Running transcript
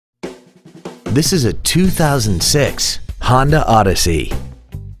This is a 2006 Honda Odyssey.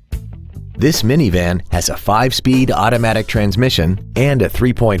 This minivan has a 5-speed automatic transmission and a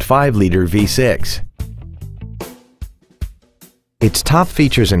 3.5-liter V6. Its top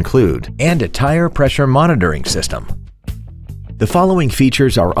features include a tire pressure monitoring system. The following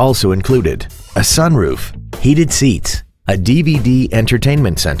features are also included: a sunroof, heated seats, a DVD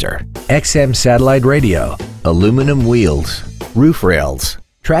entertainment center, XM satellite radio, aluminum wheels, roof rails,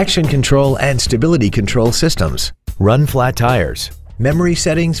 traction control and stability control systems, run-flat tires, memory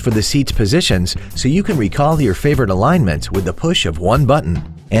settings for the seat's positions so you can recall your favorite alignments with the push of one button,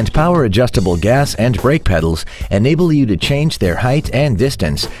 and power-adjustable gas and brake pedals enable you to change their height and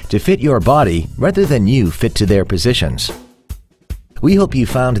distance to fit your body rather than you fit to their positions. We hope you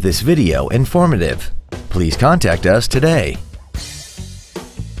found this video informative. Please contact us today.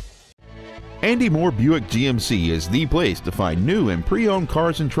 Andy Mohr Buick GMC is the place to find new and pre-owned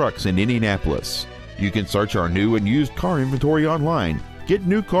cars and trucks in Indianapolis. You can search our new and used car inventory online, get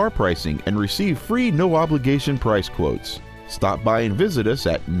new car pricing, and receive free no-obligation price quotes. Stop by and visit us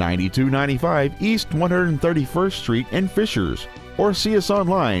at 9295 East 131st Street in Fishers, or see us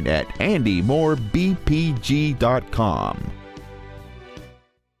online at andymoorbpg.com.